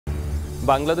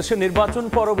বাংলাদেশের নির্বাচন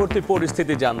পরবর্তী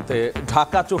পরিস্থিতি জানতে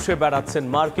ঢাকা চষে বেড়াচ্ছেন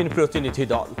মার্কিন প্রতিনিধি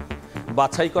দল।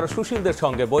 বাছাই করা সুশীলদের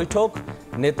সঙ্গে বৈঠক,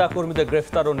 নেতাকর্মীদের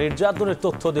গ্রেফতার ও নির্যাতনের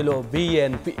তথ্য দিল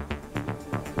বিএনপি।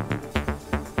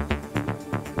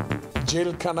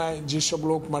 জেলখানায় যেসব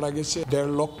লোক মারা গেছে, ১.৫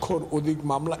 লক্ষর অধিক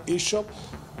মামলা, এইসব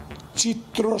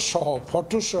চিত্র সহ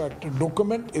ফটো সহ একটা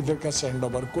ডকুমেন্ট এদের কাছে হ্যান্ড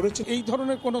ওভার করেছে। এই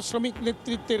ধরনের কোনো শ্রমিক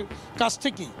নেতৃত্বের কাছ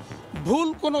থেকে ভুল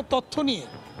কোনো তথ্য নিয়ে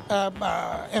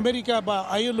আমেরিকা বা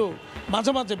আইএলও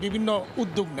মাঝে মাঝে বিভিন্ন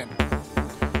উদ্যোগ নেন।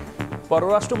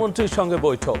 পররাষ্ট্রমন্ত্রীর সঙ্গে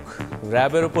বৈঠক,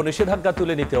 র্যাবের উপর নিষেধাজ্ঞা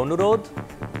তুলে নিতে অনুরোধ,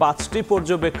 5টি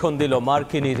পর্যবেক্ষণ দিল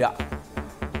মার্কিনিরা।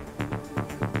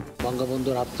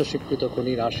 বঙ্গবন্ধুর আত্মস্বীকৃত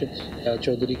খনি রাশেদ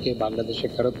চৌধুরীকে বাংলাদেশে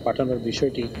ফেরত পাঠানোর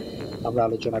বিষয়টি আমরা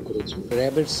আলোচনা করেছি।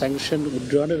 র্যাবের স্যাংশন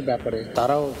উড্ডয়নের ব্যাপারে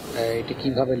তারাও এটি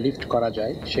কিভাবে লিফট করা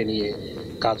যায় সে নিয়ে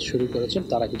কাজ শুরু করেছেন,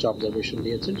 তারা কিছু অবজারভেশন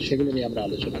দিয়েছেন, সেগুলো নিয়ে আমরা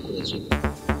আলোচনা করেছি।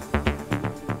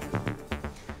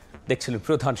 দেখছিলেন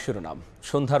প্রধান শিরোনাম।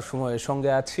 সন্ধ্যার সময়ে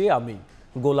সঙ্গে আছি আমি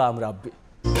গোলাম রাব্বি।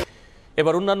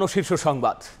 এবার অন্যান্য শীর্ষ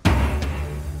সংবাদ।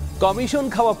 কমিশন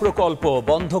খাওয়া প্রকল্প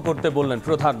বন্ধ করতে বললেন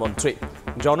প্রধানমন্ত্রী।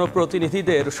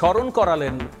 জনপ্রতিনিধিদের স্মরণ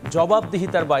করালেন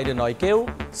জবাবদিহিতার বাইরে নয় কেউ।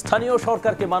 স্থানীয়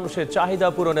সরকারকে মানুষের চাহিদা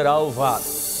পূরণের আহ্বান।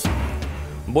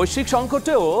 বৈশ্বিক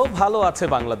সংকটেও ভালো আছে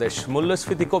বাংলাদেশ।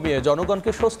 মূল্যস্ফীতি কমিয়ে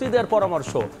জনগণকে স্বস্তি দেওয়ার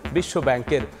পরামর্শ বিশ্ব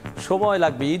ব্যাংকের। সময়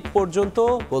লাগবে ঈদ পর্যন্ত,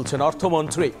 বলছেন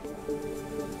অর্থমন্ত্রী।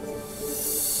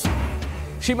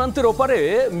 সীমান্তের ওপারে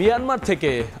মিয়ানমার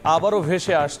থেকে আবারও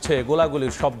ভেসে আসছে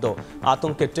গোলাগুলির শব্দ।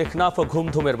 আতঙ্কে টেকনাফ ও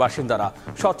ঘুমধুমের বাসিন্দারা।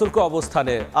 সতর্ক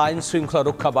অবস্থানে আইন শৃঙ্খলা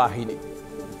রক্ষা বাহিনী।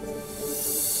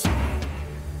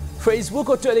 ফেসবুক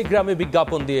ও টেলিগ্রামে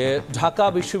বিজ্ঞাপন দিয়ে ঢাকা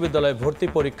বিশ্ববিদ্যালয়ে ভর্তি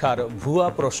পরীক্ষার ভুয়া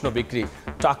প্রশ্ন বিক্রি।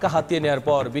 টাকা হাতিয়ে নেওয়ার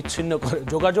পর বিচ্ছিন্ন করে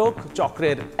যোগাযোগ,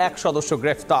 চক্রের এক সদস্য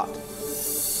গ্রেফতার।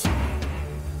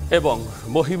 এবং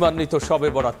মহিমান্বিত শবে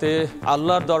বরাতে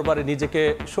আল্লাহর দরবারে নিজেকে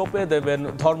সঁপে দেবেন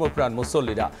ধর্মপ্রাণ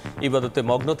মুসল্লিরা। ইবাদতে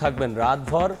মগ্ন থাকবেন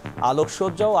রাতভর।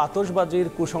 আলোকসজ্জা ও আতশবাজির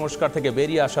কুসংস্কার থেকে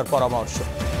বেরিয়ে আসার পরামর্শ।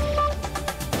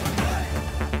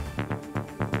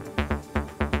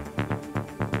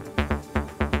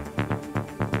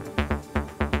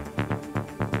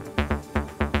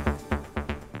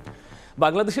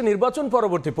 বাংলাদেশের নির্বাচন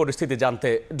পরবর্তী পরিস্থিতি জানতে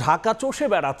ঢাকা চষে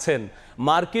বেড়াচ্ছেন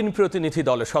মার্কিন প্রতিনিধি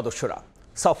দলের সদস্যরা।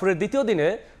 সফরের দ্বিতীয় দিনে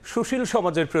সুশীল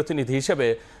সমাজের প্রতিনিধি হিসেবে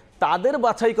তাদের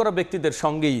বাছাই করা ব্যক্তিদের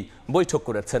সঙ্গেই বৈঠক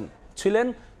করেছেন। ছিলেন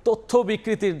তথ্য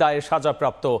বিকৃতির দায়ে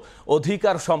সাজাপ্রাপ্ত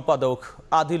অধিকার সম্পাদক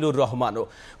আদিলুর রহমানও।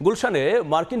 গুলশানে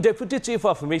মার্কিন deputy chief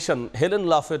of mission Helen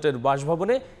লাফেটের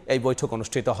বাসভবনে এই বৈঠক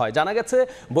অনুষ্ঠিত হয়। জানা গেছে,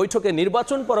 বৈঠকে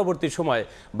নির্বাচন পরবর্তী সময়ে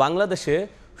বাংলাদেশে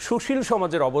সুশীল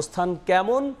সমাজের অবস্থান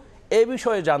কেমন এ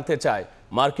বিষয়ে জানতে চায়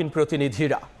মার্কিন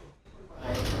প্রতিনিধিরা।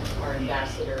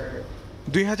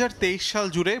 2023 সাল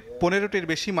জুড়ে 15টির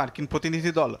বেশি মার্কিন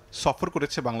প্রতিনিধি দল সফর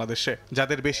করেছে বাংলাদেশে,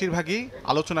 যাদের বেশিরভাগই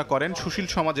আলোচনা করেন সুশীল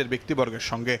সমাজের ব্যক্তিবর্গের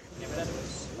সঙ্গে।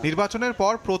 নির্বাচনের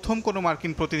পর প্রথম কোনো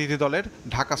মার্কিন প্রতিনিধি দলের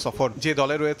ঢাকা সফর। যে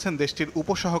দলে রয়েছেন দেশটির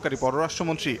উপসহকারী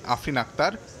পররাষ্ট্রমন্ত্রী আফরিন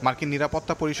আক্তার, মার্কিন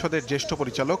নিরাপত্তা পরিষদের জ্যেষ্ঠ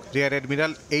পরিচালক রিয়ার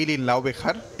অ্যাডমিরাল এইলিন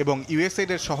লাউবেখার এবং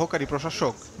ইউএসএইডের সহকারী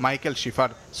প্রশাসক মাইকেল শিফার।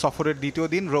 সফরের দ্বিতীয়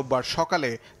দিন রোববার সকালে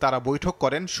তারা বৈঠক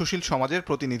করেন সুশীল সমাজের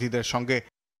প্রতিনিধিদের সঙ্গে।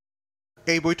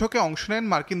 এই বৈঠকে অংশ নেন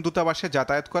মার্কিন দূতাবাসে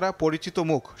যাতায়াত করা পরিচিত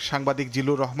মুখ সাংবাদিক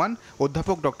জিলুর রহমান,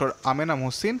 অধ্যাপক ডক্টর আমেনা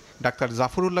মহসিন, ডাক্তার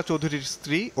জাফরুল্লাহ চৌধুরীর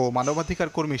স্ত্রী ও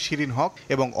মানবাধিকার কর্মী শিরিন হক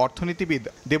এবং অর্থনীতিবিদ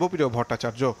দেবপ্রিয়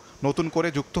ভট্টাচার্য। নতুন করে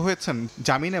যুক্ত হয়েছেন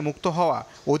জামিনে মুক্ত হওয়া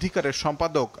অধিকারের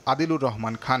সম্পাদক আদিলুর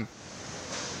রহমান খান।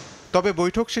 তবে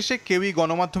বৈঠক শেষে কেউই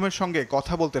গণমাধ্যমের সঙ্গে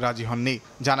কথা বলতে রাজি হননি।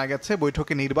 জানা গেছে,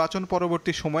 বৈঠকে নির্বাচন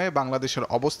পরবর্তী সময়ে বাংলাদেশের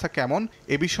অবস্থা কেমন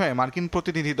এ বিষয়ে মার্কিন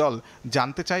প্রতিনিধি দল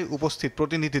জানতে চায় উপস্থিত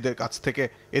প্রতিনিধিদের কাছ থেকে।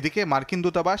 এদিকে মার্কিন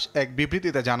দূতাবাস এক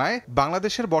বিবৃতিতে জানায়,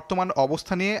 বাংলাদেশের বর্তমান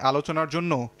অবস্থা নিয়ে আলোচনার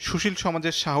জন্য সুশীল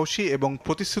সমাজের সাহসী এবং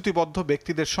প্রতিশ্রুতিবদ্ধ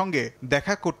ব্যক্তিদের সঙ্গে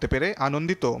দেখা করতে পেরে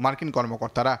আনন্দিত মার্কিন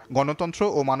কর্মকর্তারা। গণতন্ত্র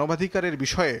ও মানবাধিকারের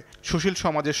বিষয়ে সুশীল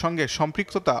সমাজের সঙ্গে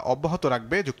সম্পৃক্ততা অব্যাহত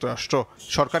রাখবে যুক্তরাষ্ট্র।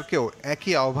 সরকারকেও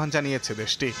একই আহ্বান জানিয়েছে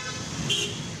দেশটি।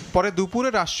 পরে দুপুরে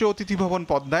রাষ্ট্রীয় অতিথি ভবন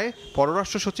পদ্মায়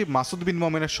পররাষ্ট্র সচিব মাসুদ বিন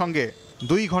মোমেনের সঙ্গে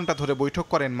 2 ঘণ্টা ধরে বৈঠক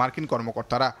করেন মার্কিন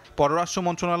কর্মকর্তারা। পররাষ্ট্র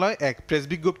মন্ত্রণালয় এক প্রেস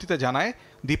বিজ্ঞপ্তিতে জানায়,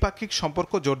 দ্বিপাক্ষিক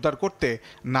সম্পর্ক জোরদার করতে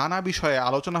নানা বিষয়ে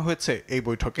আলোচনা হয়েছে এই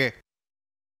বৈঠকে।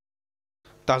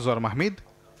 তাজওয়ার মাহমিদ,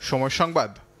 সময়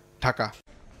সংবাদ, ঢাকা।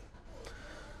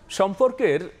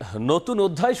 সম্পর্কের নতুন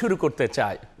অধ্যায় শুরু করতে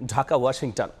চায় ঢাকা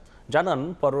ওয়াশিংটন, জানান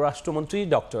পররাষ্ট্রমন্ত্রী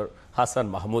ডক্টর হাসান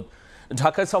মাহমুদ।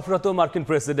 ঢাকায় সফররত মার্কিন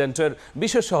প্রেসিডেন্টের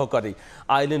বিশেষ সহকারী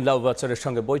আইলিন লাউবেখারের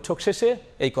সঙ্গে বৈঠক শেষে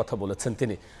এই কথা বলেছেন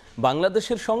তিনি।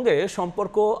 বাংলাদেশের সঙ্গে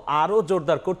সম্পর্ক আরও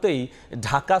জোরদার করতেই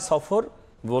ঢাকা সফর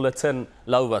বলেছেন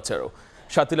লাউবেখারও।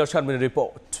 Shatila শারমিনের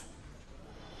report.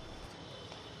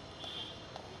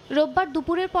 রোববার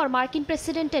দুপুরের পর মার্কিন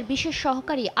প্রেসিডেন্টের বিশেষ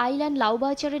সহকারী আইলান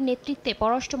লাউবাচারের নেতৃত্বে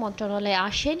পররাষ্ট্র মন্ত্রণালয়ে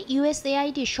আসেন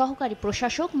ইউএসএআইডির সহকারী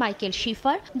প্রশাসক মাইকেল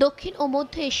শিফার, দক্ষিণ ও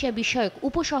মধ্য এশিয়া বিষয়ক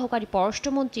উপসহকারী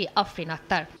পররাষ্ট্রমন্ত্রী আফরিন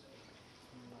আক্তার।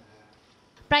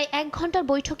 প্রায় 1 ঘণ্টার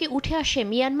বৈঠকে উঠে আসে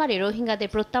মিয়ানমারে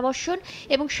রোহিঙ্গাদের প্রত্যাবর্ষণ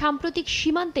এবং সাম্প্রতিক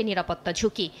সীমান্তে নিরাপত্তা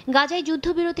ঝুঁকি, গাজায়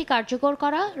যুদ্ধবিরতি কার্যকর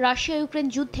করা, রাশিয়া ইউক্রেন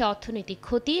যুদ্ধে অর্থনৈতিক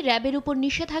ক্ষতি, র্যাবের উপর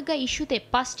নিষেধাজ্ঞা ইস্যুতে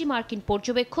 5টি মার্কিন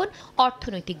পর্যবেক্ষণ,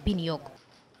 অর্থনৈতিক বিনিয়োগ।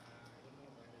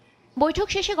 বৈঠক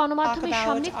শেষে গণমাধ্যমের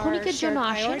সামনে ক্ষণিকের জন্য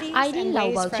আসেন আইরিন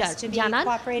লাউবাচার, জানান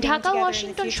ঢাকা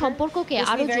ওয়াশিংটন সম্পর্ককে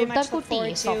আরও জোরদার করতে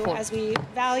এই সফর।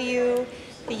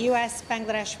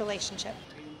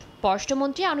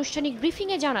 পররাষ্ট্রমন্ত্রী আনুষ্ঠানিক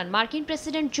ব্রিফিংয়ে জানান মার্কিন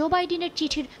প্রেসিডেন্ট জো বাইডেনের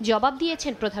চিঠির জবাব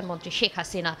দিয়েছেন প্রধানমন্ত্রী শেখ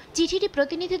হাসিনা। চিঠিটি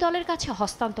প্রতিনিধি দলের কাছে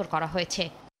হস্তান্তর করা হয়েছে।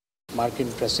 মার্কিন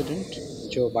প্রেসিডেন্ট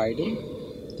জো বাইডেন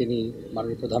তিনি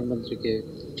মাননীয় প্রধানমন্ত্রীকে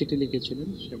চিঠি লিখেছিলেন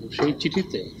এবং সেই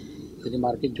চিঠিতে তিনি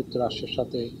মার্কিন যুক্তরাষ্ট্রের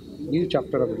সাথে নিউ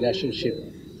চ্যাপ্টার অফ রিলেশনশিপ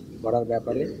গড়ার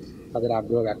ব্যাপারে তাদের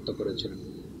আগ্রহ ব্যক্ত করেছিলেন।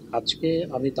 আজকে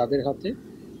আমি তাদের হাতে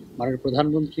মাননীয়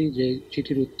প্রধানমন্ত্রী যে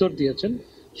চিঠির উত্তর দিয়েছেন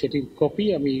সেটির কপি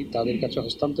আমি তাদের কাছে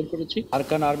হস্তান্তর করেছি।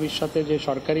 আরকান আর্মির সাথে যে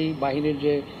সরকারি বাহিনীর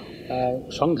যে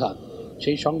সংঘাত,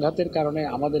 সেই সংঘাতের কারণে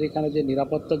আমাদের এখানে যে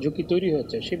নিরাপত্তা ঝুঁকি তৈরি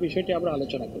হয়েছে সে বিষয়টি আমরা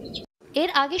আলোচনা করেছি।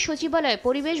 এর আগে সচিবালয়ে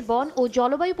পরিবেশ, বন ও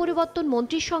জলবায়ু পরিবর্তন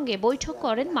মন্ত্রীর সঙ্গে বৈঠক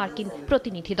করেন মার্কিন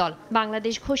প্রতিনিধি দল।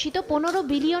 বাংলাদেশ ঘোষিত $15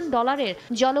 বিলিয়ন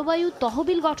জলবায়ু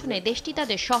তহবিল গঠনে দেশটি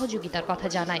তাদের সহযোগিতার কথা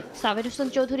জানায়। সাবের হোসেন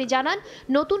চৌধুরী জানান,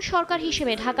 নতুন সরকার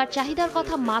হিসেবে ঢাকার চাহিদার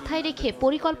কথা মাথায় রেখে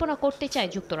পরিকল্পনা করতে চায়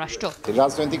যুক্তরাষ্ট্র।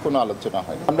 রাজনৈতিক কোনো আলোচনা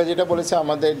হয়। আমরা যেটা বলেছি,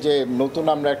 আমাদের যে নতুন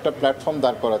আমরা একটা প্ল্যাটফর্ম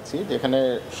দাঁড় করাচ্ছি যেখানে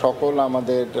সকল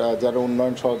আমাদের যারা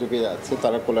উন্নয়ন সহযোগী আছে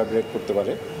তারা কোলাবরেট করতে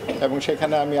পারে এবং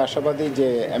সেখানে আমি আশাবাদী যে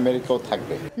আমেরিকাও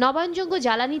থাকবে। নবায়নযোগ্য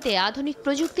জ্বালানিতে আধুনিক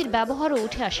প্রযুক্তির ব্যবহারও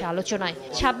উঠে আসে আলোচনায়।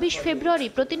 26 ফেব্রুয়ারি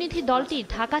প্রতিনিধি দলটি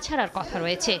ঢাকা ছাড়ার কথা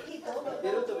রয়েছে।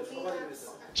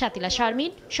 শাতিলা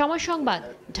শারমিন, সময় সংবাদ,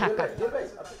 ঢাকা।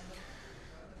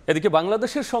 এদিকে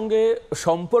বাংলাদেশের সঙ্গে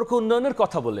সম্পর্ক উন্নয়নের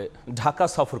কথা বলে ঢাকা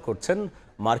সফর করছেন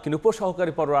মার্কিন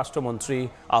উপসহকারী পররাষ্ট্রমন্ত্রী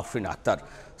আফরিন আক্তার।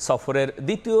 সফরের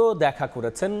দ্বিতীয় দেখা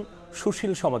করেছেন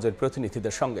সুশীল সমাজের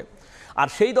প্রতিনিধিদের সঙ্গে। আর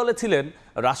সেই দলে ছিলেন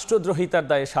রাষ্ট্রদ্রোহিতার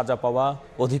দায়ে সাজা পাওয়া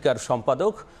অধিকার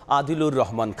সম্পাদক আদিলুর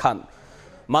রহমান খান।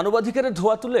 মানবাধিকারের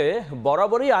ধোঁয়া তুলে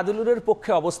বরাবরই আদিলুরের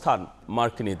পক্ষে অবস্থান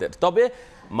মার্কিনীদের। তবে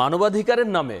মানবাধিকারের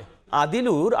নামে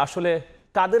আদিলুর আসলে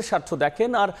কাদের স্বার্থ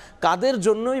দেখেন আর কাদের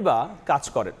জন্যই বা কাজ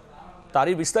করেন,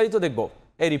 তারই বিস্তারিত দেখব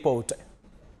এই রিপোর্টে।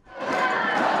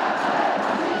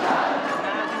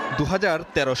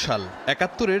 2013 সাল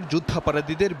 71-এর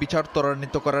যুদ্ধাপরাধীদের বিচার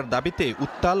ত্বরান্বিত করার দাবিতে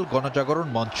উত্তাল গণজাগরণ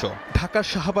মঞ্চ। ঢাকার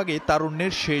শাহবাগে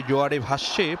তারুণ্যের সেই জোয়ারে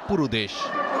ভাসছে পুরো দেশ।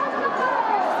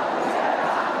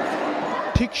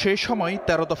 ঠিক সেই সময়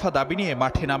 13 দফা দাবি নিয়ে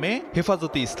মাঠে নামে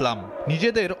হেফাজতে ইসলাম।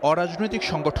 নিজেদের অরাজনৈতিক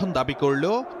সংগঠন দাবি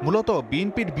করলেও মূলত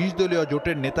বিএনপির 20 দলীয়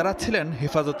জোটের নেতারা ছিলেন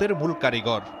হেফাজতের মূল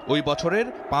কারিগর। ওই বছরের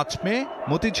 5 মে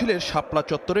মতিঝিলের শাপলা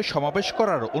চত্বরে সমাবেশ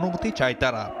করার অনুমতি চায়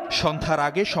তারা। সন্ধ্যার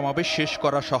আগে সমাবেশ শেষ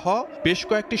করা সহ বেশ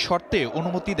কয়েকটি শর্তে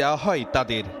অনুমতি দেওয়া হয়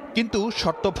তাদের, কিন্তু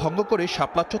শর্ত ভঙ্গ করে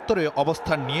শাপলা চত্বরে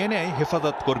অবস্থান নিয়ে নেয়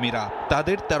হেফাজত কর্মীরা।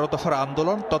 তাদের 13 দফার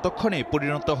আন্দোলন ততক্ষণে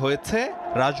পরিণত হয়েছে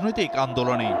রাজনৈতিক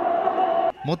আন্দোলনে।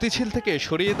 মতিঝিল থেকে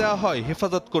সরিয়ে দেওয়া হয়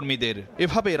হেফাজত কর্মীদের।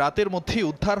 এভাবে রাতের মধ্যেই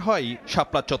উদ্ধার হয়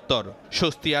শাপলা চত্বর,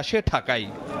 স্বস্তি আসে ঢাকায়।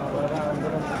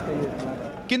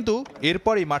 কিন্তু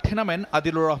এরপরই মাঠে নামেন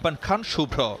আদিলুর রহমান খান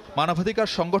শুভ্র। মানবাধিকার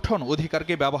সংগঠন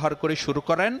অধিকারকে ব্যবহার করে শুরু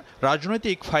করেন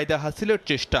রাজনৈতিক ফায়দা হাসিলের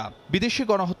চেষ্টা। বিদেশি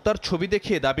গণহত্যার ছবি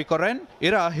দেখিয়ে দাবি করেন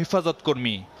এরা হেফাজত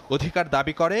কর্মী। অধিকার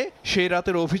দাবি করে সেই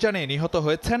রাতের অভিযানে নিহত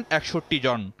হয়েছেন 61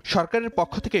 জন। সরকারের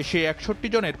পক্ষ থেকে সেই 61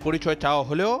 জনের পরিচয় চাওয়া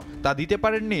হলেও তা দিতে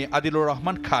পারেননি আদিলুর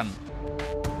রহমান খান।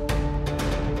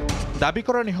 দাবি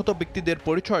করা নিহত ব্যক্তিদের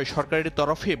পরিচয় সরকারের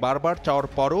তরফে বারবার চাওয়ার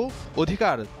পরও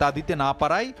অধিকার তা দিতে না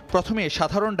পারায় প্রথমে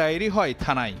সাধারণ ডায়েরি হয়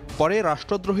থানায়, পরে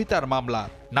রাষ্ট্রদ্রোহিতার মামলা।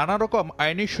 নানা রকম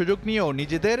আইনি সুযোগ নিয়েও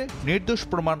নিজেদের নির্দোষ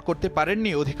প্রমাণ করতে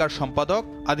পারেননি অধিকার সম্পাদক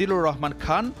আদিলুর রহমান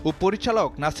খান ও পরিচালক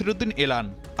নাসিরুদ্দিন এলান।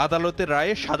 আদালতের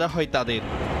রায়ে সাজা হয় তাদের।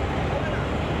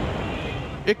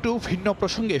 একটু ভিন্ন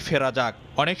প্রসঙ্গে ফেরা যাক।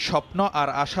 অনেক স্বপ্ন আর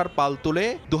আশার পাল তুলে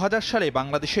 2000 সালে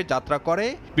বাংলাদেশে যাত্রা করে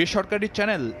বেসরকারি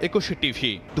চ্যানেল 21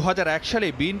 টিভি। 2001 সালে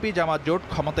বিএনপি জামাত জোট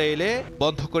ক্ষমতায় এলে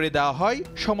বন্ধ করে দেওয়া হয়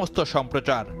সমস্ত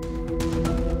সম্প্রচার।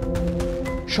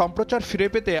 সম্প্রচার ফিরে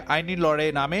পেতে আইনি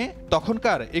লড়াইয়ে নামে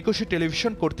তখনকার 21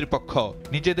 টেলিভিশন কর্তৃপক্ষ।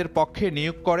 নিজেদের পক্ষে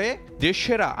নিয়োগ করে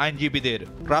দেশসেরা আইনজীবীদের।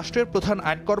 রাষ্ট্রের প্রধান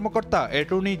আইন কর্মকর্তা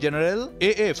অ্যাটর্নি জেনারেল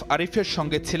AF আরিফের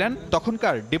সঙ্গে ছিলেন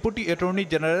তখনকার deputy attorney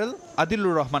general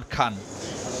Adilur Rahman Khan.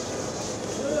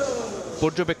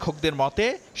 পর্যবেক্ষকদের মতে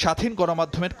স্বাধীন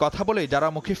গণমাধ্যমের কথা বলে যারা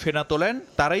মুখে ফেনা তোলেন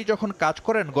তারাই যখন কাজ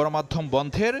করেন গণমাধ্যম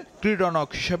বন্ধের ক্রীড়নক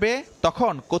হিসেবে,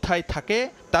 তখন কোথায় থাকে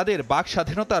তাদের বাক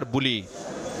স্বাধীনতার বুলি।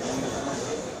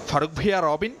 ফারুক ভিয়া,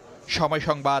 রবিন, সময়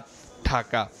সংবাদ,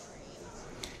 ঢাকা।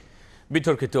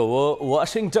 বিতর্কিত ও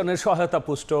ওয়াশিংটনের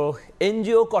সহায়তাপুষ্ট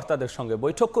এনজিও কর্তাদের সঙ্গে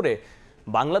বৈঠক করে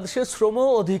বাংলাদেশের শ্রম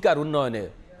অধিকার উন্নয়নে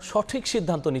সঠিক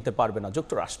সিদ্ধান্ত নিতে পারবে না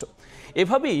যুক্তরাষ্ট্র।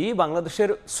 এভাবেই বাংলাদেশের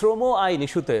শ্রম আইন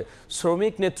ইস্যুতে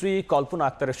শ্রমিক নেত্রী কল্পনা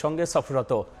আক্তারের সঙ্গে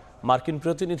সফররত মার্কিন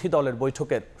প্রতিনিধি দলের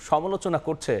বৈঠকের সমালোচনা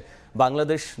করছে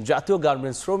বাংলাদেশ জাতীয়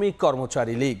গার্মেন্টস শ্রমিক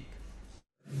কর্মচারী লীগ।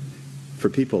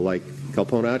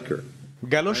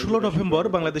 গেল 16 নভেম্বর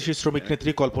বাংলাদেশি শ্রমিক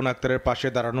নেত্রী কল্পনা আক্তারের পাশে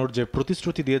দাঁড়ানোর যে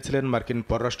প্রতিশ্রুতি দিয়েছিলেন মার্কিন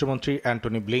পররাষ্ট্রমন্ত্রী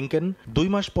অ্যান্টনি ব্লিংকেন, 2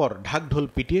 মাস পর ঢাকঢোল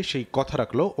পিটিয়ে সেই কথা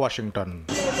রাখল ওয়াশিংটন।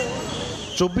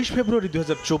 24 ফেব্রুয়ারি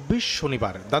 2024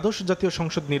 শনিবার দ্বাদশ জাতীয়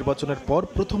সংসদ নির্বাচনের পর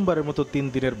প্রথমবারের মতো 3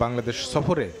 দিনের বাংলাদেশ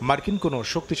সফরে মার্কিন কোনো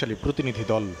শক্তিশালী প্রতিনিধি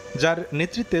দল, যার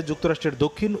নেতৃত্বে যুক্তরাষ্ট্রের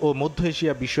দক্ষিণ ও মধ্য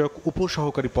এশিয়া বিষয়ক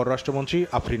উপসহকারী পররাষ্ট্রমন্ত্রী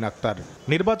আফরিন আক্তার।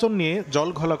 নির্বাচন নিয়ে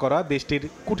জলঘোলা করা দেশটির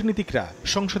কূটনীতিকরা,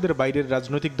 সংসদের বাইরের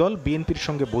রাজনৈতিক দল বিএনপির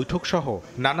সঙ্গে বৈঠক সহ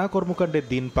নানা কর্মকাণ্ডের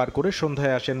দিন পার করে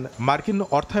সন্ধ্যায় আসেন মার্কিন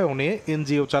অর্থায়নে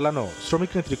এনজিও চালানো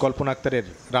শ্রমিক নেত্রী কল্পনা আক্তারের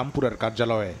রামপুরার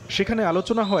কার্যালয়ে। সেখানে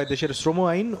আলোচনা হয় দেশের শ্রম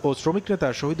আইন ও শ্রমিক নেতা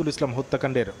শহীদুল ইসলাম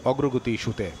হত্যাকাণ্ডের অগ্রগতি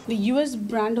ইস্যুতে। ইউএস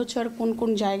ব্র্যান্ড হচ্ছে আর কোন কোন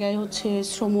জায়গায় হচ্ছে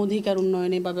শ্রম অধিকার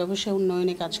উন্নয়নে বা ব্যবসা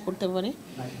উন্নয়নে কাজ করতে পারে,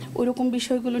 ওইরকম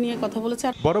বিষয়গুলো নিয়ে কথা বলেছে।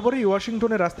 বরাবরই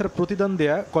ওয়াশিংটনে রাস্তার প্রতিদান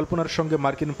দেয়া কল্পনার সঙ্গে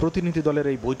মার্কিন প্রতিনিধি দলের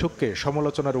এই বৈঠককে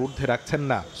সমালোচনার ঊর্ধ্বে রাখছেন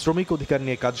না শ্রমিক অধিকার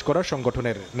নিয়ে কাজ করা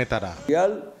সংগঠনের নেতারা।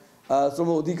 শ্রম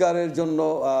অধিকারের জন্য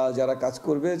যারা কাজ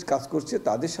করছে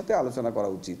তাদের সাথে আলোচনা করা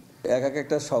উচিত।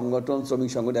 একটা সংগঠন,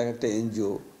 শ্রমিক সংগঠন একটা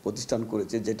এনজিও প্রতিষ্ঠান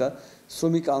করেছে যেটা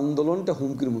শ্রমিক আন্দোলনটা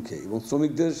হুমকির মুখে, এবং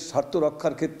শ্রমিকদের স্বার্থ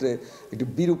রক্ষার ক্ষেত্রে একটি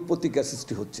বিরূপ প্রতিক্রিয়া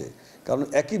সৃষ্টি হচ্ছে। কারণ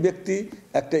একই ব্যক্তি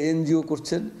একটা এনজিও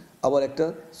করছেন, আবার একটা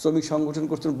শ্রমিক সংগঠন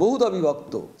করছেন, বহুদা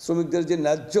বিভক্ত। শ্রমিকদের যে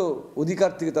ন্যায্য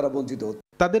অধিকার থেকে তারা বঞ্চিত হচ্ছে।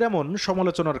 তাদের এমন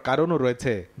সমালোচনার কারণও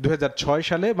রয়েছে। 2006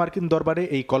 সালে মার্কিন দরবারে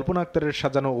এই কল্পনা আক্তারের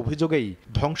সাজানো অভিযোগেই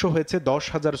ধ্বংস হয়েছে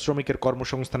 10,000 শ্রমিকের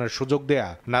কর্মসংস্থানের সুযোগ দেয়া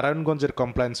নারায়ণগঞ্জের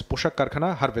কমপ্লায়েন্স পোশাক কারখানা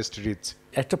হারভেস্ট রিচ।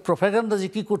 একটা প্রোপাগান্ডা যে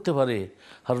কি করতে পারে,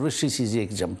 হারভেস্ট রিচ ইজ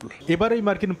এক্সাম্পল। এবার এই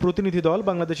মার্কিন প্রতিনিধি দল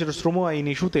বাংলাদেশের শ্রম আইন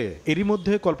ইস্যুতে এরই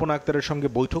মধ্যে কল্পনা আক্তারের সঙ্গে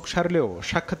বৈঠক সারলেও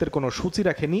সাক্ষাতের কোনো সূচি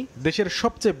রাখেনি দেশের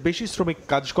সবচেয়ে বেশি শ্রমিক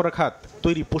কাজ করা খাত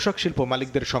তৈরি পোশাক শিল্প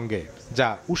মালিকদের সঙ্গে, যা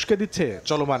উস্কে দিচ্ছে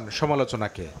চলমান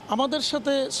সমালোচনাকে। আমাদের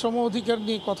সাথে শ্রম অধিকার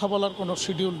নিয়ে কথা বলার কোনো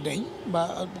শিডিউল নেই বা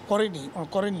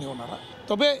করেননি ওনারা।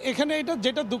 তবে এখানে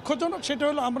যেটা দুঃখজনক সেটা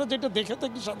হলো আমরা যেটা দেখে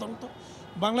থাকি সাধারণত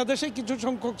বাংলাদেশে কিছু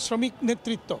সংখ্যক শ্রমিক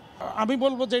নেতৃত্ব, আমি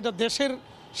বলবো যে এটা দেশের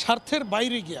স্বার্থের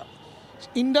বাইরে গিয়া,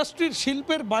 ইন্ডাস্ট্রির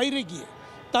শিল্পের বাইরে গিয়ে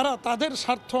তারা তাদের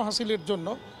স্বার্থ হাসিলের জন্য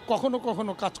কখনো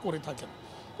কখনো কাজ করে থাকেন।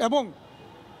 এবং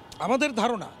আমাদের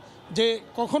ধারণা যে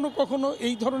কখনো কখনো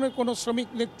এই ধরনের কোনো শ্রমিক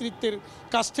নেতৃত্বের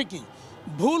কাছ থেকেই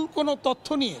ভুল কোনো তথ্য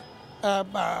নিয়ে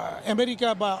আমেরিকা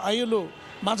বা আইএলও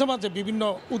মাঝে মাঝে বিভিন্ন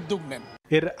উদ্যোগ নেন।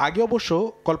 এর আগে অবশ্য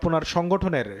কল্পনার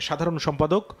সংগঠনের সাধারণ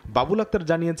সম্পাদক বাবুল আক্তার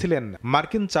জানিয়েছিলেন,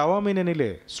 মার্কিন চাওয়া মেনে নিলে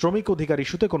শ্রমিক অধিকার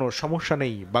ইস্যুতে কোনো সমস্যা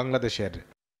নেই বাংলাদেশের।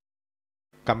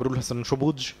 কামরুল হাসান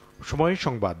সবুজ, সময়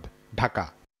সংবাদ, ঢাকা।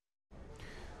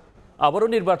 আবারও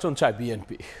নির্বাচন চায়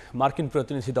বিএনপি। মার্কিন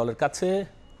প্রতিনিধি দলের কাছে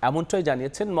এমনটাই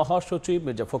জানিয়েছেন মহাসচিব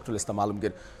মির্জা ফখরুল ইসলাম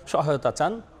আলমগীর। সহায়তা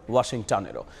চান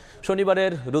ওয়াশিংটনেরও।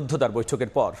 শনিবারের রুদ্ধদ্বার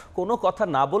বৈঠকের পর কোনো কথা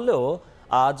না বললেও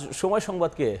আজ সময়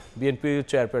সংবাদকে বিএনপির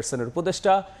চেয়ারপারসনের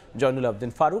উপদেষ্টা জয়নুল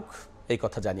আবদিন ফারুক এই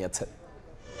কথা জানিয়েছেন।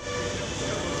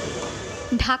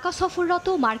 ঢাকা সফররত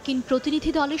মার্কিন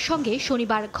প্রতিনিধি দলের সঙ্গে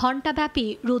শনিবার ঘণ্টাব্যাপী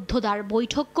রুদ্ধদ্বার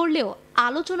বৈঠক করলেও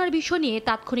আলোচনার বিষয় নিয়ে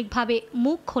তাৎক্ষণিকভাবে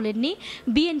মুখ খোলেননি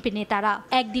বিএনপি নেতারা।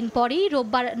 একদিন পরেই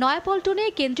রোববার নয়াপল্টনে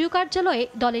কেন্দ্রীয় কার্যালয়ে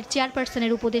দলের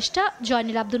চেয়ারপারসনের উপদেষ্টা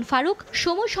জয়নুল আবদিন ফারুক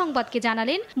সময় সংবাদকে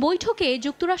জানালেন, বৈঠকে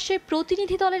যুক্তরাষ্ট্রের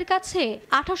প্রতিনিধি দলের কাছে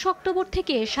 28 অক্টোবর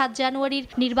থেকে 7 জানুয়ারির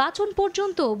নির্বাচন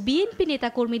পর্যন্ত বিএনপি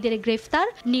নেতাকর্মীদের গ্রেফতার,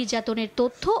 নির্যাতনের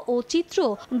তথ্য ও চিত্র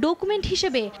ডকুমেন্ট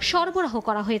হিসেবে সরবরাহ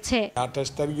করা হয়েছে। 28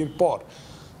 তারিখের পর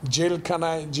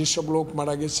জেলখানায় যেসব লোক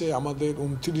মারা গেছে, আমাদের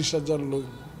 29,000 লোক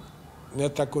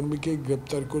নেতা কর্মীকে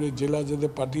গ্রেপ্তার করে জেলা জেলে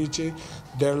পাঠিয়েছে,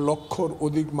 1.5 লক্ষর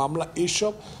অধিক মামলা,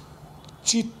 এইসব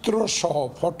চিত্র সহ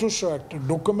ফটো সহ একটা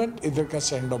ডকুমেন্ট এদের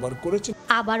কাছে হ্যান্ড ওভার করেছে।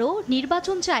 আবারও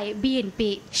নির্বাচন চায় বিএনপি,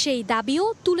 সেই দাবিও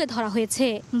তুলে ধরা হয়েছে।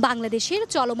 বাংলাদেশের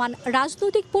চলমান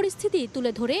রাজনৈতিক পরিস্থিতি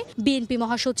তুলে ধরে বিএনপি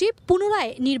মহাসচিব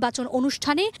পুনরায় নির্বাচন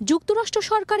অনুষ্ঠানে যুক্তরাষ্ট্র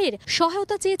সরকারের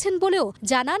সহায়তা চেয়েছেন বলেও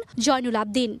জানান জয়নুল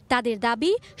আবদিন। তাদের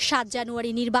দাবি, 7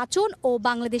 জানুয়ারি নির্বাচন ও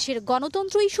বাংলাদেশের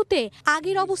গণতন্ত্র ইস্যুতে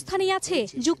আগের অবস্থানেই আছে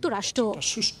যুক্তরাষ্ট্র।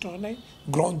 সুষ্ঠু হয় নাই,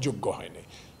 গ্রহণযোগ্য হয়নি।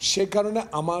 সে কারণে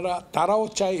তারাও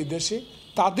চায় এদেশে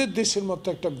তাদের দেশের মতো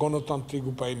একটা গণতান্ত্রিক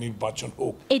উপায়ে নির্বাচন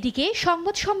হোক। এদিকে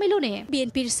সংবাদ সম্মেলনে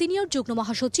বিএনপির সিনিয়র যুগ্ম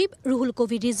মহাসচিব রুহুল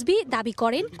কবির রিজভী দাবি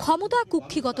করেন, ক্ষমতা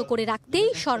কুক্ষিগত করে রাখতেই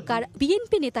সরকার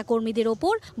বিএনপি নেতাকর্মীদের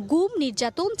ওপর গুম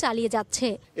নির্যাতন চালিয়ে যাচ্ছে।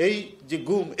 এই যে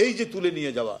গুম, এই যে তুলে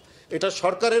নিয়ে যাওয়া, এটা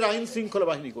সরকারের আইন শৃঙ্খলা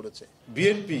বাহিনী করেছে।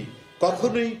 বিএনপি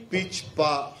কখনোই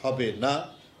পিছপা হবে না,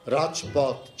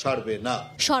 রাজপথ ছাড়বে না।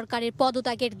 সরকারের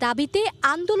পদত্যাগের দাবিতে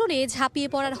আন্দোলনে ঝাঁপিয়ে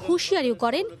পড়ার হুঁশিয়ারিও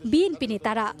করেন বিএনপি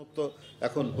নেতারা।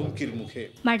 এখন হুমকির মুখে।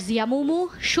 মার্জিয়া মুমু,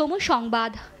 সময়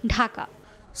সংবাদ, ঢাকা।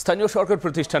 স্থানীয় সরকার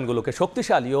প্রতিষ্ঠানগুলোকে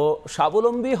শক্তিশালী ও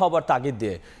স্বাবলম্বী হবার তাগিদ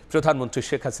দিয়ে প্রধানমন্ত্রী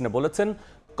শেখ হাসিনা বলেছেন,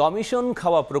 কমিশন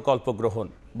খাওয়া প্রকল্প গ্রহণ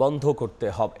বন্ধ করতে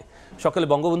হবে। সকালে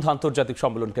বঙ্গবন্ধু আন্তর্জাতিক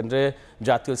সম্মেলন কেন্দ্রে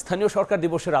জাতীয় স্থানীয় সরকার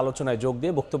দিবসের আলোচনায় যোগ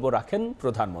দিয়ে বক্তব্য রাখেন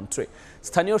প্রধানমন্ত্রী।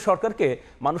 স্থানীয় সরকারকে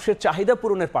মানুষের চাহিদা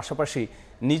পূরণের পাশাপাশি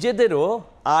নিজেদেরও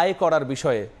আয় করার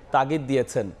বিষয়ে তাগিদ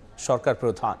দিয়েছেন সরকার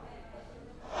প্রধান।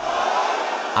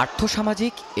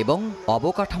 আর্থসামাজিক এবং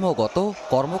অবকাঠামোগত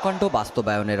কর্মকাণ্ড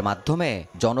বাস্তবায়নের মাধ্যমে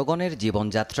জনগণের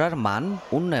জীবনযাত্রার মান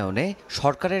উন্নয়নে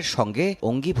সরকারের সঙ্গে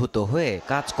অঙ্গীভূত হয়ে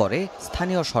কাজ করে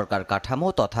স্থানীয় সরকার কাঠামো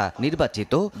তথা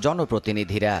নির্বাচিত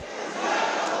জনপ্রতিনিধিরা।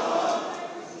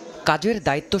 কাজের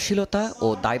দায়িত্বশীলতা ও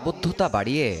দায়বদ্ধতা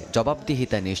বাড়িয়ে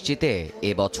জবাবদিহিতা নিশ্চিতে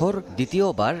এবছর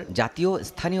দ্বিতীয়বার জাতীয়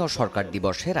স্থানীয় সরকার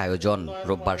দিবসের আয়োজন।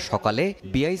 রোববার সকালে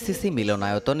বিআইসিসি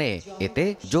মিলনায়তনে এতে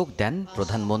যোগ দেন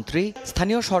প্রধানমন্ত্রী।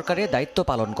 স্থানীয় সরকারে দায়িত্ব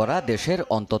পালন করা দেশের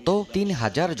অন্তত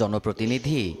 ৩,০০০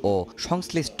 জনপ্রতিনিধি ও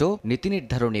সংশ্লিষ্ট নীতি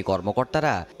নির্ধারণী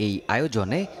কর্মকর্তারা এই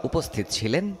আয়োজনে উপস্থিত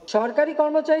ছিলেন। সরকারি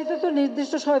কর্মচারী তো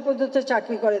নির্দিষ্ট সময় পর্যন্ত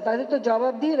চাকরি করে, তাদের তো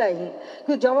জবাবদিহি রাখি,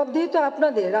 কিন্তু জবাবদিহি তো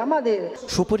আপনাদের আমাদের।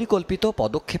 সুপরিকল্পিত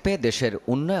পদক্ষেপে দেশের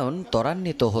উন্নয়ন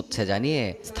ত্বরান্বিত হচ্ছে জানিয়ে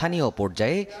স্থানীয়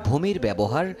পর্যায়ে ভূমির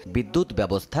ব্যবহার, বিদ্যুৎ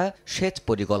ব্যবস্থা, সেচ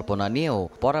পরিকল্পনা নিয়েও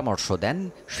পরামর্শ দেন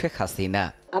শেখ হাসিনা।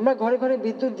 আমরা ঘরে ঘরে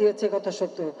বিদ্যুৎ দিয়েছে কথা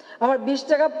সত্য, আমার 20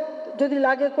 টাকা যদি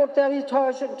লাগে করতে আমি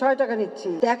 6 টাকা নিচ্ছি।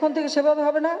 এখন থেকে সেভাবে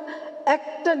হবে না,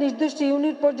 একটা নির্দিষ্ট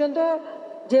ইউনিট পর্যন্ত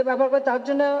যে ব্যবহার করে তার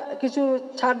জন্য কিছু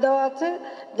ছাড় দেওয়া আছে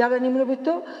যারা নিম্নবিত্ত,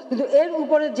 কিন্তু এর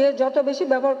উপরে যে যত বেশি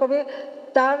ব্যবহার করবে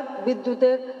তার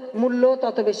বিদ্যুতের মূল্য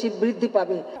তত বেশি বৃদ্ধি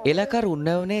পাবে। এলাকার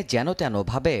উন্নয়নে যেন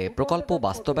তেনভাবে প্রকল্প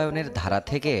বাস্তবায়নের ধারা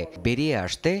থেকে বেরিয়ে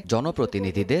আসতে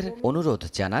জনপ্রতিনিধিদের অনুরোধ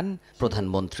জানান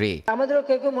প্রধানমন্ত্রী। আমাদেরও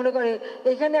কেউ কেউ মনে করে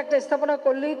এখানে একটা স্থাপনা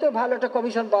করলেই তো ভালো একটা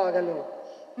কমিশন পাওয়া গেল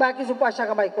বা কিছু পয়সা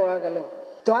কামাই করা গেল।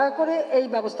 দয়া করে এই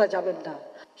ব্যবস্থা যাবেন না,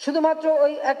 শুধুমাত্র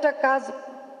ওই একটা কাজ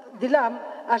দিলাম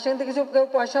আর সেখান থেকে কিছু কেউ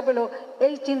পয়সা পেল,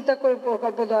 এই চিন্তা করে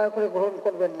প্রকল্প দয়া করে গ্রহণ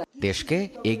করবেন না। দেশকে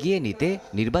এগিয়ে নিতে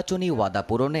নির্বাচনী ওয়াদা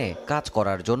পূরণে কাজ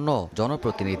করার জন্য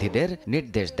জনপ্রতিনিধিদের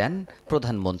নির্দেশ দেন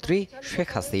প্রধানমন্ত্রী শেখ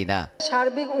হাসিনা।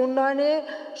 সার্বিক উন্নয়নে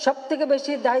সবথেকে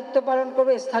বেশি দায়িত্ব পালন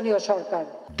করবে স্থানীয় সরকার।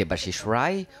 দেবাশিস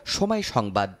রায়, সময়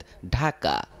সংবাদ,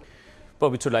 ঢাকা।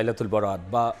 পবিত্র লাইলাতুল বরাত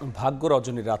বা ভাগ্য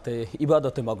রজনীর রাতে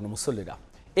ইবাদতে মগ্ন মুসল্লিরা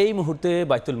এই মুহূর্তে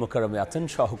বাইতুল মুকাররমে আছেন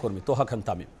সহকর্মী তোহা খান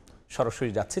তামিম।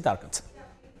 সরাসরি যাচ্ছি তার কাছে।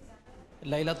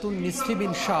 লাইলাতুল নিসফি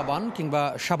বিন শাবান কিংবা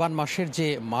শাবান মাসের যে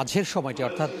মাঝের সময়টি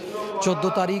অর্থাৎ 14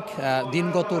 তারিখ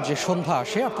দিনগত যে সন্ধ্যা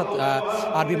আসে, অর্থাৎ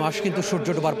আরবি মাস কিন্তু সূর্য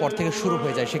ডোবার পর থেকে শুরু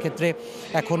হয়ে যায়। সেক্ষেত্রে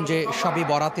এখন যে শবে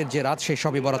বরাতের যে রাত, সেই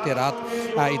শবে বরাতের রাত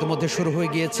ইতিমধ্যে শুরু হয়ে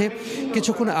গিয়েছে।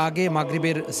 কিছুক্ষণ আগে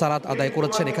মাগরিবের সালাত আদায়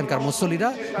করেছেন এখানকার মুসল্লিরা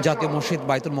জাতীয় মসজিদ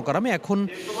বাইতুল মোকাররমে। এখন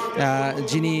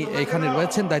যিনি এখানে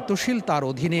রয়েছেন দায়িত্বশীল, তার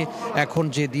অধীনে এখন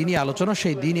যে দিনই আলোচনা,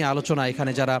 সেই দিনই আলোচনা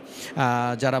এখানে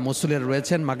যারা মুসল্লিরা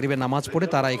রয়েছেন মাগরিবের নামাজ পড়ে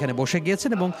তারা এখানে বসে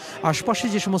গিয়েছেন এবং আশপাশে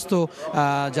যে সমস্ত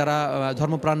যারা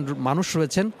ধর্মপ্রাণ মানুষ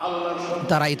রয়েছেন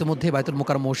তারা ইতিমধ্যে বাইতুল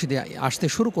মোকাররম মসজিদে আসতে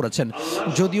শুরু করেছেন।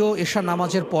 যদিও এশার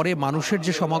নামাজের পরে মানুষের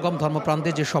যে সমাগম,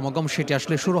 ধর্মপ্রাণদের যে সমাগম, সেটি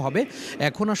আসলে শুরু হবে।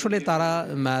 এখন আসলে তারা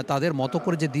তাদের মতো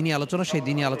করে যে দিনী আলোচনা, সেই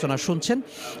দিনী আলোচনা শুনছেন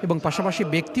এবং পাশাপাশি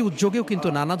ব্যক্তি উদ্যোগেও কিন্তু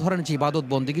নানা ধরনের যে ইবাদত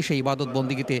বন্দিগি, সেই ইবাদত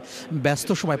বন্দিগিতে ব্যস্ত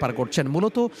সময় পার করছেন।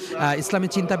 মূলত ইসলামী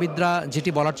চিন্তাবিদরা যেটি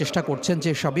বলার চেষ্টা করছেন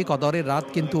যে শবে কদরের রাত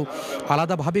কিন্তু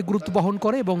আলাদাভাবে গুরুত্ব বহন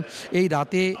করে এবং এই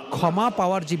রাতে ক্ষমা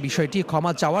পাওয়ার যে বিষয়টি,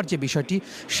 ক্ষমা চাওয়ার যে বিষয়টি,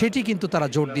 সেটি কিন্তু তারা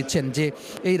জোর দিচ্ছেন যে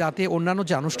এই রাতে অন্যান্য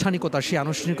যে আনুষ্ঠানিকতা, সেই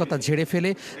আনুষ্ঠানিকতা ঝেড়ে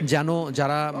ফেলে যেন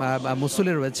যারা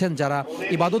মুসল্লি রয়েছেন, যারা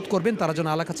ইবাদত করবেন, তারা যেন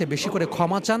আল্লাহর কাছে বেশি করে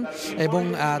ক্ষমা চান এবং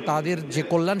তাদের যে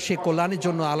কল্যাণ, সেই কল্যাণের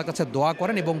জন্য আল্লাহর কাছে দোয়া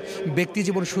করেন এবং ব্যক্তি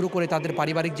জীবন শুরু করে তাদের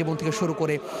পারিবারিক জীবন থেকে শুরু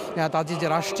করে তাদের যে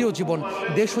রাষ্ট্রীয় জীবন,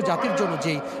 দেশ ও জাতির জন্য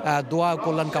যেই দোয়া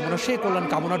কল্যাণ কামনা, সেই কল্যাণ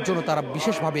কামনার জন্য তারা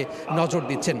বিশেষভাবে নজর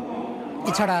দিচ্ছেন।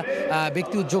 এছাড়া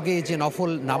ব্যক্তি উদ্যোগে যে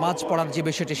নফল নামাজ পড়ার যে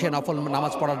বিষয়টি, সে নফল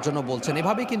নামাজ পড়ার জন্য বলছেন।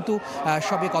 এভাবেই কিন্তু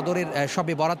শবে কদরের,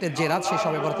 শবে বরাতের যে রাত, সেই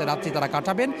শবে বরাতের রাত্রি তারা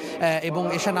কাটাবেন এবং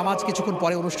এশা নামাজ কিছুক্ষণ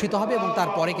পরে অনুষ্ঠিত হবে এবং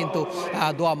তারপরে কিন্তু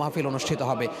দোয়া মাহফিল অনুষ্ঠিত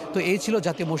হবে। তো এই ছিল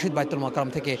জাতীয় মসজিদ বাইতুল মোকাররম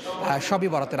থেকে শবে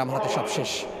বরাতের আমার হাতে সব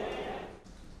শেষ।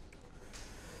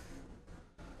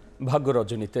 ভাগ্য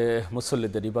রজনীতে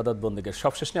মুসল্লিদের ইবাদত বন্দেগের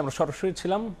সবশেষ নিয়ে আমরা সরাসরি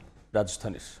ছিলাম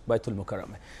রাজধানীর বাইতুল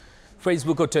মোকাররমে।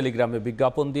 ফেসবুক ও টেলিগ্রামে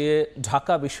বিজ্ঞাপন দিয়ে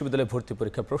ঢাকা বিশ্ববিদ্যালয়ে ভর্তি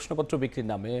পরীক্ষা প্রশ্নপত্র বিক্রির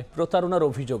নামে প্রতারণার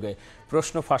অভিযোগে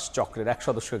প্রশ্ন ফাঁস চক্রের এক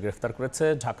সদস্যকে গ্রেফতার করেছে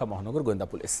ঢাকা মহানগর গোয়েন্দা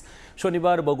পুলিশ।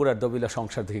 শনিবার বগুড়ার দবিলা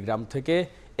সংসারদিঘি গ্রাম থেকে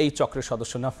এই চক্রের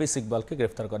সদস্য নাফিস ইকবালকে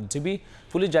গ্রেফতার করেন জিবি।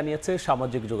 পুলিশ জানিয়েছে,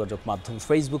 সামাজিক যোগাযোগ মাধ্যম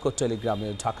ফেসবুক ও টেলিগ্রামে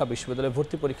ঢাকা বিশ্ববিদ্যালয়ে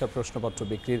ভর্তি পরীক্ষার প্রশ্নপত্র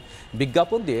বিক্রির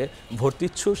বিজ্ঞাপন দিয়ে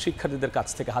ভর্তিচ্ছু শিক্ষার্থীদের কাছ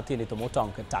থেকে হাতিয়ে নিত মোটা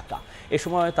অঙ্কের টাকা। এ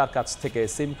সময় তার কাছ থেকে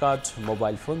সিম কার্ড,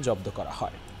 মোবাইল ফোন জব্দ করা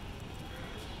হয়।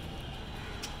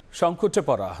 সংকটে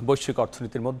পড়া বৈশ্বিক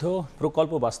অর্থনীতির মধ্যেও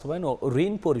প্রকল্প বাস্তবায়ন ও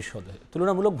ঋণ পরিশোধে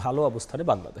তুলনামূলক ভালো অবস্থানে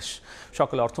বাংলাদেশ।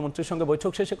 সকালে অর্থমন্ত্রীর সঙ্গে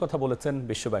বৈঠক শেষে কথা বলেছেন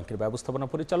বিশ্ব ব্যাংকের ব্যবস্থাপনা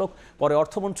পরিচালক। পরে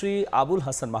অর্থমন্ত্রী আবুল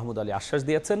হাসান মাহমুদ আলী আশ্বাস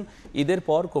দিয়েছেন, ঈদের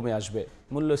পর কমে আসবে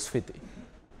মূল্যস্ফীতি।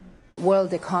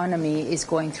 World economy is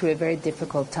going through a very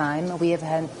difficult time. We have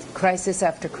had crisis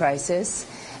after crisis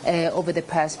over the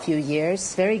past few years.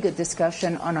 Very good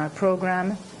discussion on our program,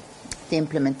 the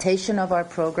implementation of our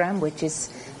program, which is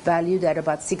valued at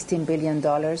about $16 billion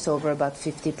over about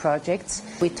 50 projects.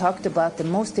 We talked about the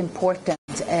most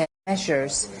important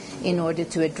measures in order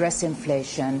to address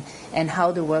inflation and how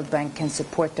the World Bank can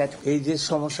support that. এই যে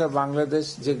সমস্যা বাংলাদেশ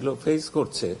যেগুলো face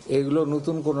করছে, এগুলো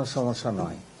নতুন কোনো সমস্যা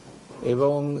নয়,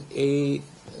 এবং এই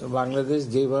বাংলাদেশ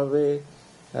যেভাবে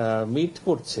মিট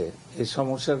করছে, এই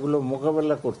সমস্যাগুলো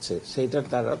মোকাবেলা করছে, সেইটার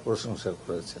তারা প্রশংসা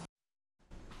করেছে।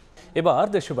 এবার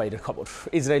দেশের বাইরের খবর।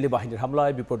 ইসরায়েলি বাহিনীর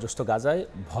হামলায় বিপর্যস্ত গাজায়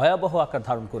ভয়াবহ আকার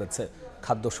ধারণ করেছে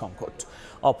খাদ্য সংকট।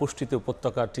 অপুষ্টিতে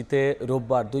উপত্যকাটিতে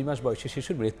রোববার 2 মাস বয়সী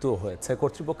শিশুর মৃত্যুও হয়েছে।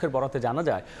 কর্তৃপক্ষের বরাতে জানা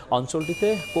যায়, অঞ্চলটিতে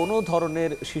কোনো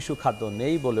ধরনের শিশু খাদ্য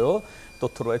নেই বলেও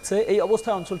তথ্য রয়েছে। এই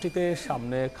অবস্থায় অঞ্চলটিতে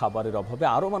সামনে খাবারের অভাবে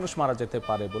আরও মানুষ মারা যেতে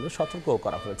পারে বলে সতর্কও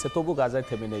করা হয়েছে। তবু গাজায়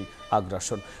থেমে নেই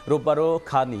আগ্রাসন। রোববারও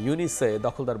খান ইউনিসে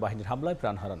দখলদার বাহিনীর হামলায়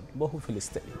প্রাণ হারান বহু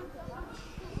ফিলিস্তিনি।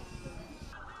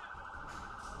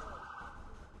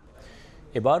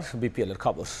 এবার বিপিএল এর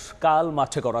খবর। কাল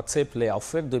মাঠে গড়াচ্ছে প্লে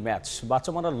অফের 2 ম্যাচ।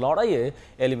 বাঁচামারার লড়াইয়ে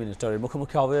এলিমিনেটরের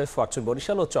মুখোমুখি হবে ফরচুন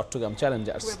বরিশাল ও চট্টগ্রাম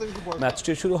চ্যালেঞ্জার্স।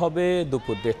 ম্যাচটি শুরু হবে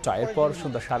দুপুর 1:30টায়। এরপর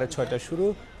সন্ধ্যা 6:30টায় শুরু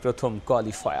প্রথম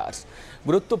কোয়ালিফায়ার।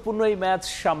 গুরুত্বপূর্ণ এই ম্যাচ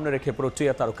সামনে রেখে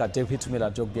প্রোটিয়া তারকা ডেভিড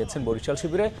মিলার যোগ দিয়েছেন বরিশাল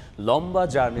শিবিরে। লম্বা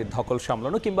জার্নির ধকল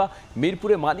সামলানো কিংবা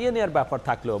মিরপুরে মানিয়ে নেওয়ার ব্যাপার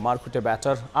থাকলেও মারকুটে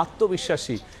ব্যাটার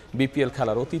আত্মবিশ্বাসী বিপিএল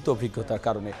খেলার অতীত অভিজ্ঞতার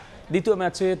কারণে। দ্বিতীয়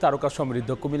ম্যাচে তারকা সমৃদ্ধ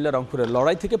কুমিল্লা রংপুরের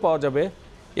লড়াই থেকে পাওয়া যাবে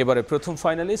এবারে প্রথম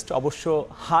ফাইনালিস্ট। অবশ্য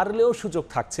হারলেও সুযোগ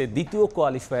থাকছে দ্বিতীয়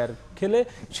কোয়ালিফায়ার খেলে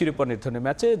শিরোপা নির্ধারণী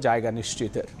ম্যাচে জায়গা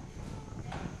নিশ্চিতের।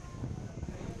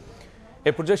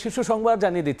 এ পর্যায়ে শীর্ষ সংবাদ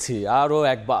জানিয়ে দিচ্ছি আরও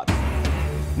একবার।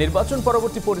 নির্বাচন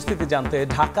পরবর্তী পরিস্থিতি জানতে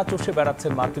ঢাকা চষে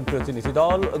বেড়াচ্ছেন মার্কিন প্রতিনিধি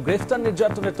দল। গ্রেফতার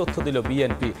নির্যাতনের তথ্য দিল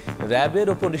বিএনপি। র্যাবের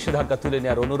ওপর নিষেধাজ্ঞা তুলে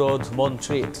নেওয়ার অনুরোধ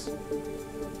মন্ত্রীর।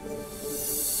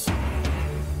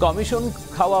 কমিশন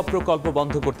খাওয়া প্রকল্প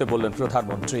বন্ধ করতে বললেন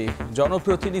প্রধানমন্ত্রী।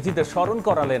 জনপ্রতিনিধিদের স্মরণ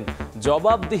করালেন,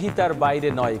 জবাবদিহিতার বাইরে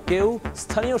নয় কেউ,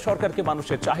 স্থানীয় সরকারকে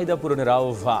মানুষের চাহিদা পূরণের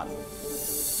আহ্বান।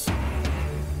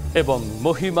 এবং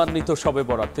মহিমান্বিত শবে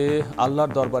বরাতে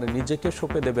আল্লাহর দরবারে নিজেকে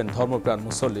সঁপে দেবেন ধর্মপ্রাণ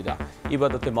মুসল্লিরা।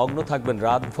 ইবাদতে মগ্ন থাকবেন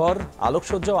রাতভর।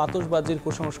 আলোকসজ্জা ও আতশবাজির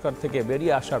কুসংস্কার থেকে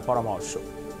বেরিয়ে আসার পরামর্শ।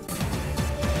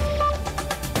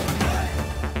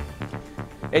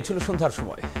 এই ছিল সন্ধ্যার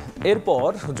সময়। এরপর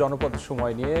জনপদ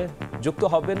সময় নিয়ে যুক্ত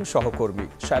হবেন সহকর্মী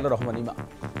শায়লা রহমান ইমা।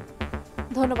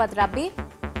 ধন্যবাদ রাব্বি।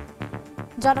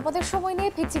 জনপদের সময়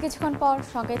নিয়ে ফিরছি কিছুক্ষণ পর।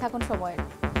 সঙ্গেই থাকুন সময়ের।